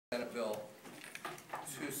Senate Bill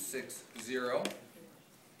 260.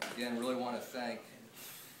 Again, really want to thank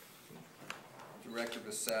Director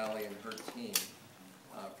Vasali and her team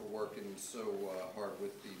for working so hard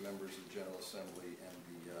with the members of the General Assembly and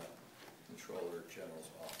the Controller General's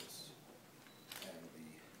office. And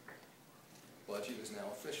the budget is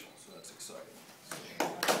now official, so that's exciting.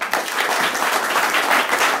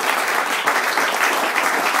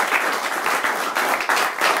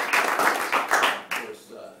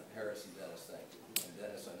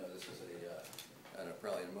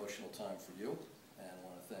 Probably an emotional time for you, and I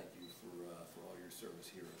want to thank you for all your service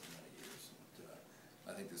here over many years. And,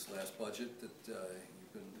 I think this last budget that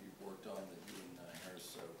you've worked on, that you and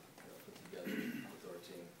Harris put together with our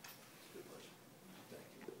team, it's a good budget. Thank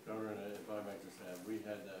you. Governor, if I might just add, we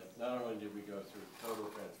had not only did we go through total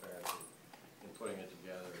transparency in putting it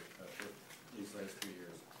together for these last 2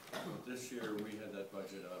 years, but this year we had that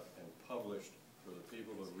budget up and published for the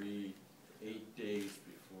people to read 8 days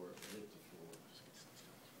before it hit the floor.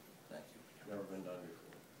 Thank you. Never been done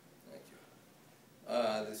before. Thank you.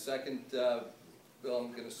 The second bill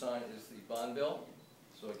I'm going to sign is the bond bill.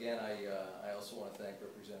 So again, I also want to thank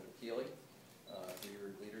Representative Keeley for your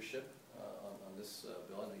leadership on this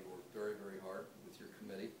bill. I know you worked very, very hard with your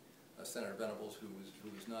committee. Senator Venables, who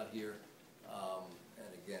is not here,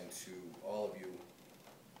 and again to all of you,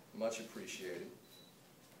 much appreciated.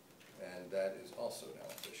 And that is also now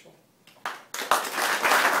official.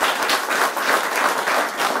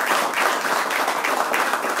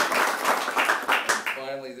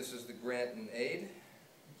 Finally, this is the grant and aid.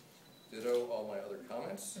 Ditto all my other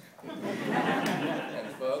comments.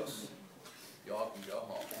 And folks, y'all can go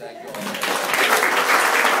home. Thank you all.